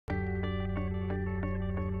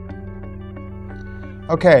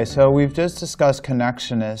Okay, so we've just discussed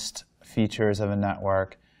connectionist features of a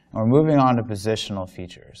network, and we're moving on to positional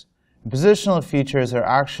features. Positional features are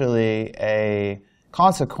actually a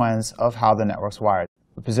consequence of how the network's wired.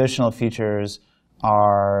 The positional features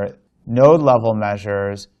are node-level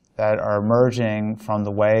measures that are emerging from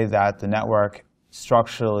the way that the network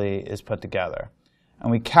structurally is put together.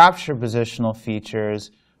 And we capture positional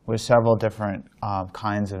features with several different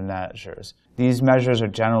kinds of measures. These measures are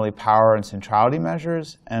generally power and centrality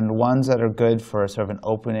measures, and ones that are good for sort of an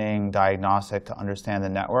opening diagnostic to understand the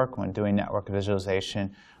network when doing network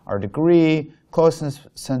visualization are degree, closeness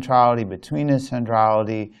centrality, betweenness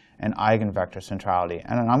centrality, and eigenvector centrality.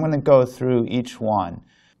 And I'm going to go through each one.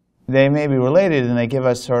 They may be related, and they give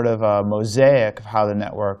us sort of a mosaic of how the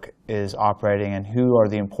network is operating and who are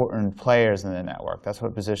the important players in the network. That's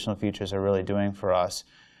what positional features are really doing for us.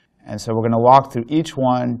 And so we're going to walk through each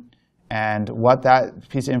one and what that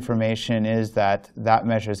piece of information is that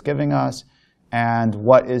measure is giving us, and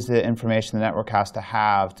what is the information the network has to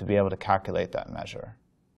have to be able to calculate that measure.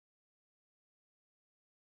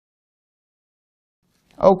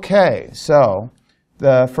 Okay, so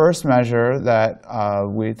the first measure that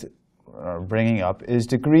we are bringing up is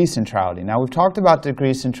degree centrality. Now, we've talked about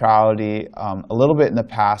degree centrality a little bit in the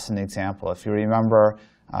past in the example. If you remember,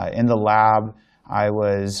 in the lab, I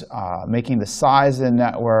was making the size of the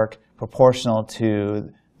network proportional to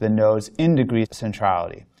the nodes in degree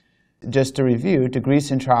centrality. Just to review, degree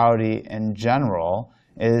centrality in general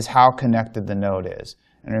is how connected the node is.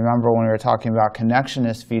 And remember, when we were talking about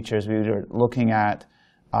connectionist features, we were looking at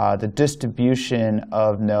the distribution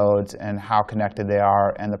of nodes and how connected they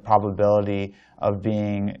are and the probability of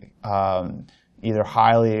being either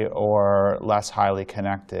highly or less highly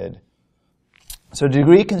connected. So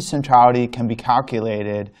degree centrality can be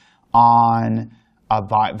calculated on a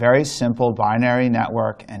very simple binary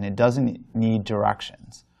network, and it doesn't need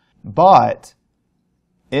directions. But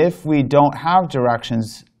if we don't have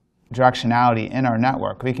directionality in our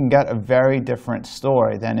network, we can get a very different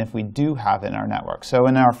story than if we do have it in our network. So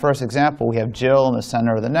in our first example, we have Jill in the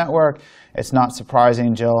center of the network. It's not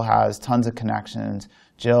surprising. Jill has tons of connections.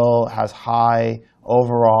 Jill has high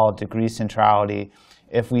overall degree centrality.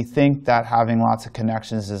 If we think that having lots of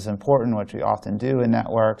connections is important, which we often do in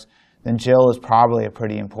networks, then Jill is probably a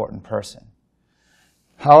pretty important person.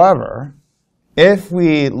 However, if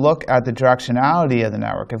we look at the directionality of the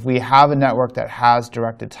network, if we have a network that has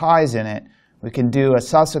directed ties in it, we can do a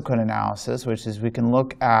subsequent analysis, which is we can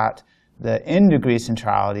look at the in-degree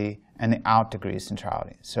centrality and the out-degree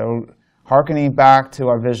centrality. So hearkening back to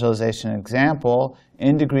our visualization example,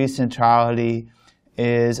 in-degree centrality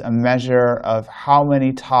is a measure of how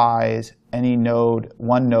many ties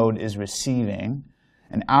one node is receiving.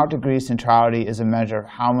 And out-degree centrality is a measure of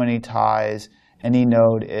how many ties any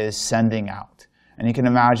node is sending out. And you can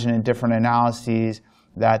imagine in different analyses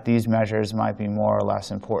that these measures might be more or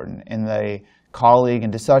less important. In the colleague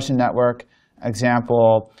and discussion network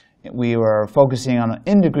example, we were focusing on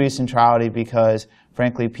in-degree centrality because,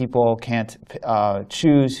 frankly, people can't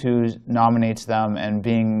choose who nominates them, and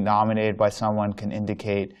being nominated by someone can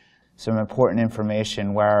indicate some important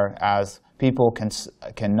information, whereas people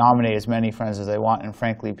can nominate as many friends as they want, and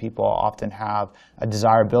frankly, people often have a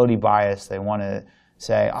desirability bias. They want to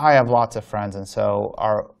say, I have lots of friends, and so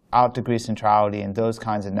our out-degree centrality in those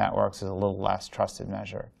kinds of networks is a little less trusted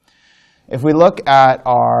measure. If we look at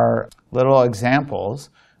our little examples,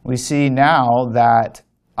 we see now that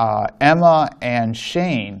Emma and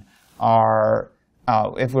Shane are,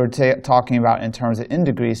 if we're talking about in terms of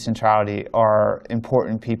in-degree centrality, are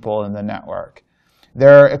important people in the network.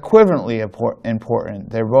 They're equivalently important.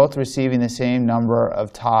 They're both receiving the same number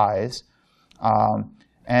of ties.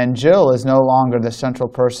 And Jill is no longer the central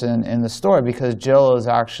person in the story because Jill is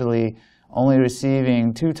actually only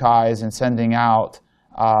receiving 2 ties and sending out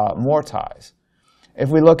more ties. If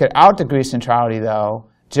we look at out-degree centrality, though,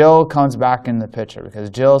 Jill comes back in the picture because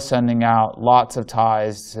Jill's sending out lots of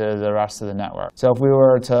ties to the rest of the network. So if we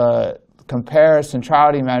were to compare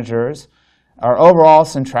centrality measures, our overall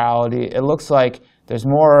centrality, it looks like there's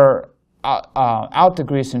more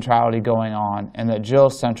out-degree centrality going on and that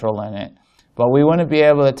Jill's central in it. But we wouldn't be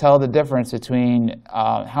able to tell the difference between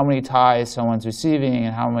how many ties someone's receiving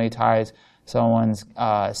and how many ties someone's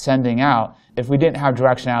sending out if we didn't have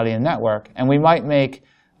directionality in the network. And we might make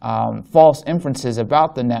false inferences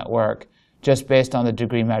about the network just based on the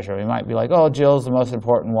degree measure. We might be like, oh, Jill's the most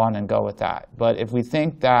important one, and go with that. But if we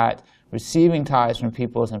think that receiving ties from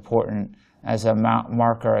people is important as a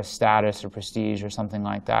marker of status or prestige or something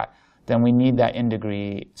like that, then we need that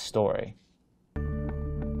in-degree story.